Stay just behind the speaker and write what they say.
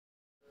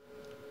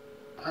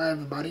Hi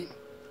everybody,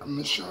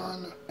 I'm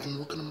Sean and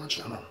welcome to my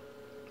channel.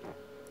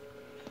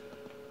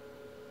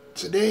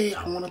 Today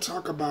I want to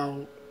talk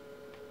about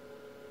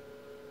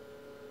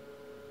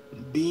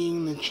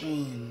being the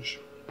change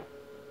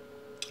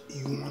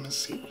you want to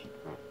see.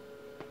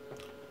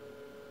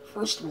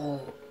 First of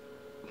all,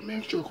 let me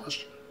ask you a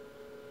question.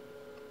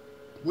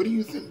 What do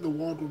you think the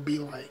world would be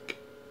like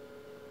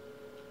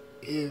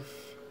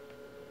if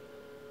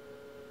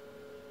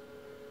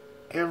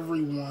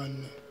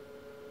everyone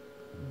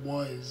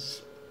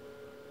was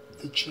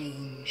the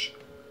change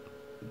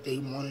they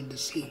wanted to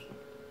see?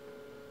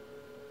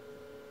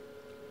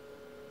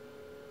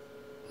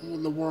 What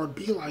would the world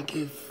be like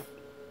if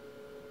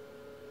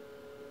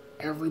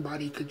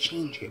everybody could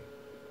change it?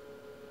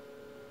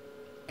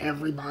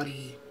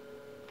 Everybody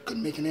could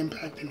make an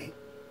impact in it.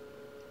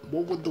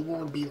 What would the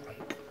world be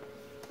like?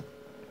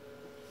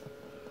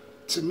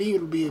 To me,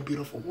 it would be a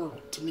beautiful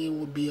world. To me, it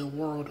would be a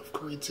world of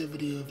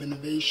creativity, of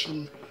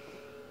innovation.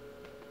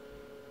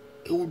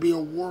 It would be a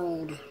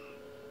world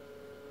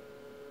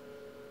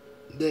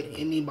that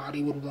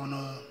anybody would want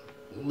to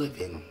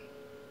live in.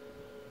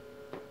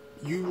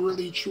 You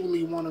really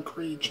truly want to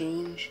create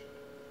change?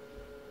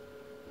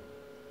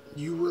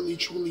 You really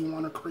truly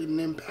want to create an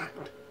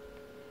impact?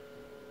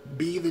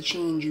 Be the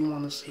change you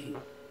want to see.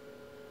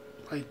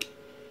 Like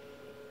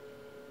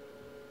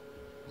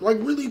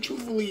really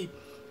truthfully,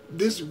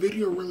 this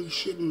video really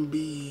shouldn't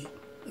be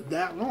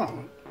that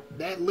long.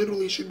 That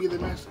literally should be the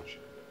message.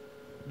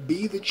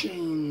 Be the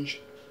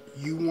change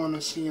you want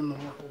to see in the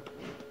world.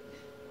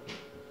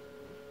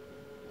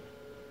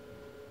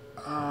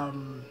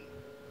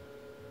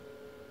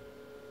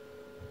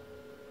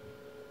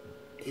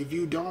 If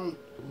you don't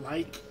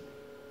like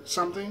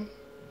something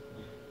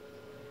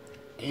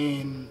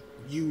and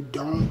you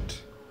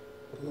don't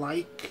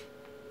like,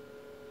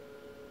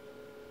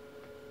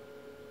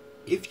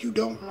 if you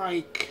don't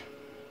like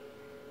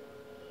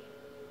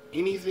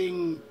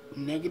anything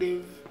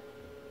negative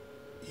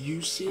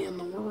you see in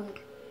the world,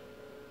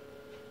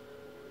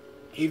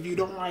 if you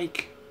don't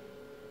like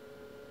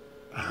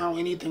how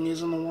anything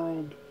is in the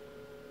world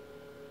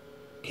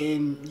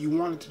and you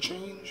want it to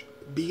change,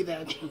 be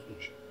that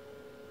change.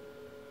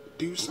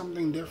 Do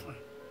something different.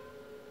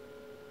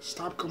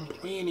 Stop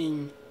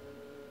complaining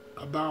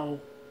about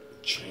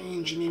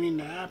change needing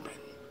to happen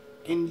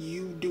and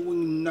you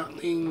doing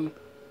nothing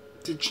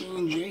to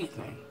change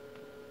anything.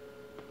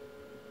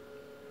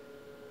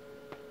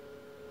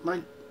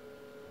 Like,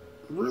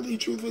 really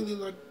truthfully,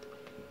 like,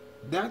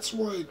 that's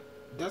what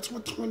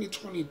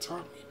 2020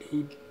 taught me,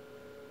 dude.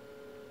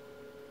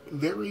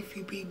 Very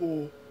few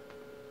people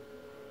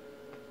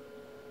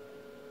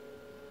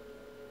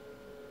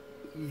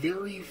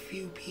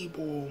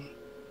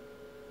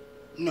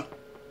no,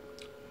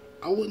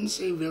 I wouldn't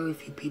say very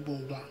few people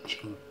want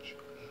change.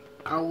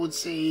 I would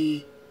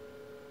say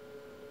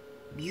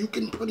you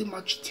can pretty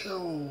much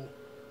tell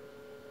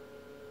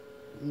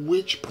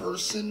which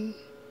person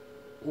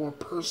or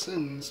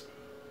persons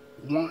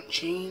want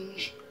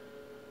change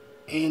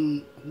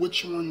and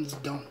which ones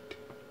don't.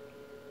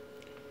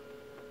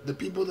 The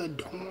people that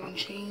don't want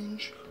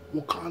change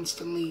will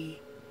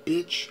constantly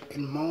bitch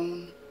and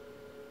moan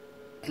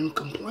and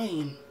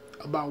complain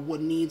about what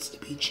needs to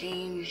be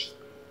changed,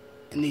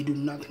 and they do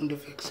nothing to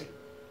fix it.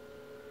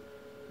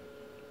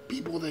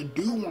 People that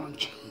do want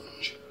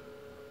change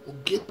will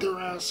get their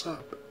ass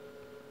up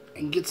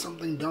and get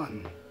something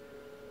done.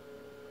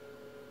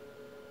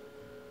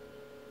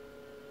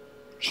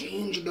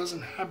 Change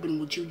doesn't happen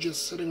with you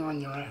just sitting on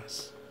your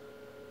ass.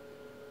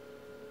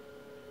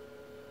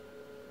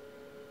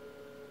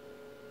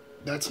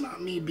 That's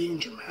not me being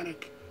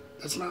dramatic.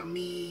 That's not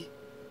me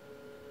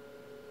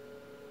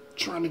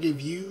trying to get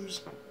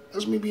views.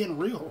 That's me being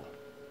real.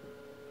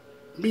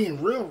 I'm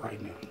being real right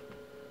now.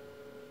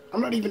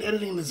 I'm not even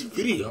editing this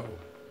video.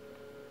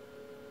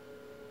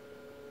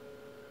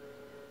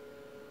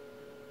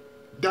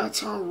 That's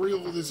how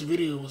real this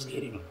video is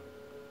getting.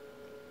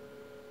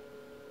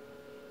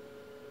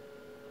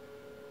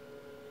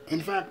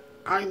 In fact,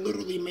 I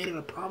literally made it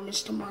a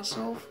promise to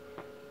myself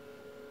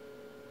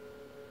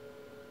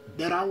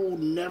that I will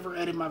never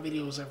edit my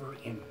videos ever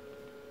again.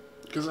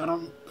 Because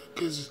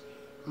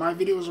my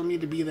videos don't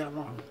need to be that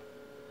long.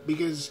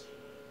 Because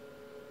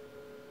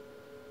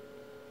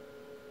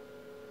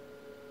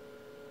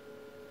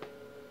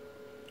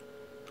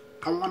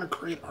I want to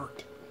create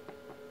art.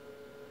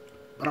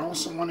 But I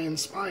also want to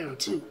inspire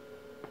too.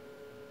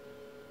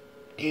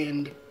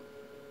 And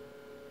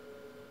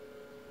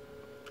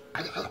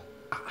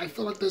I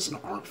feel like there's an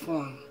art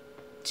form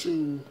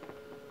to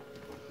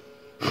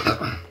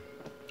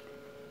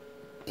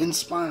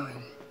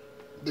inspiring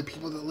the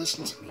people that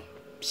listen to me.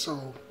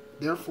 So,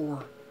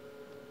 therefore,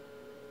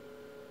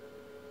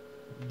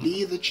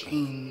 be the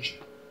change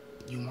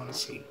you want to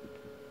see.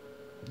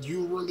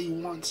 You really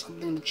want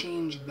something to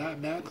change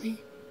that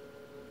badly?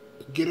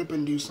 Get up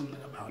and do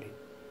something about it.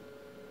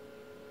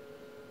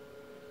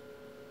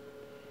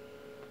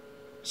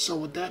 So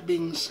with that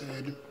being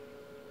said,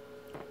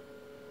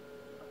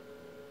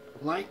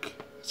 like,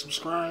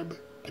 subscribe,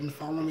 and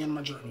follow me on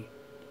my journey.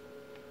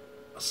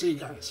 I'll See you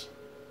guys.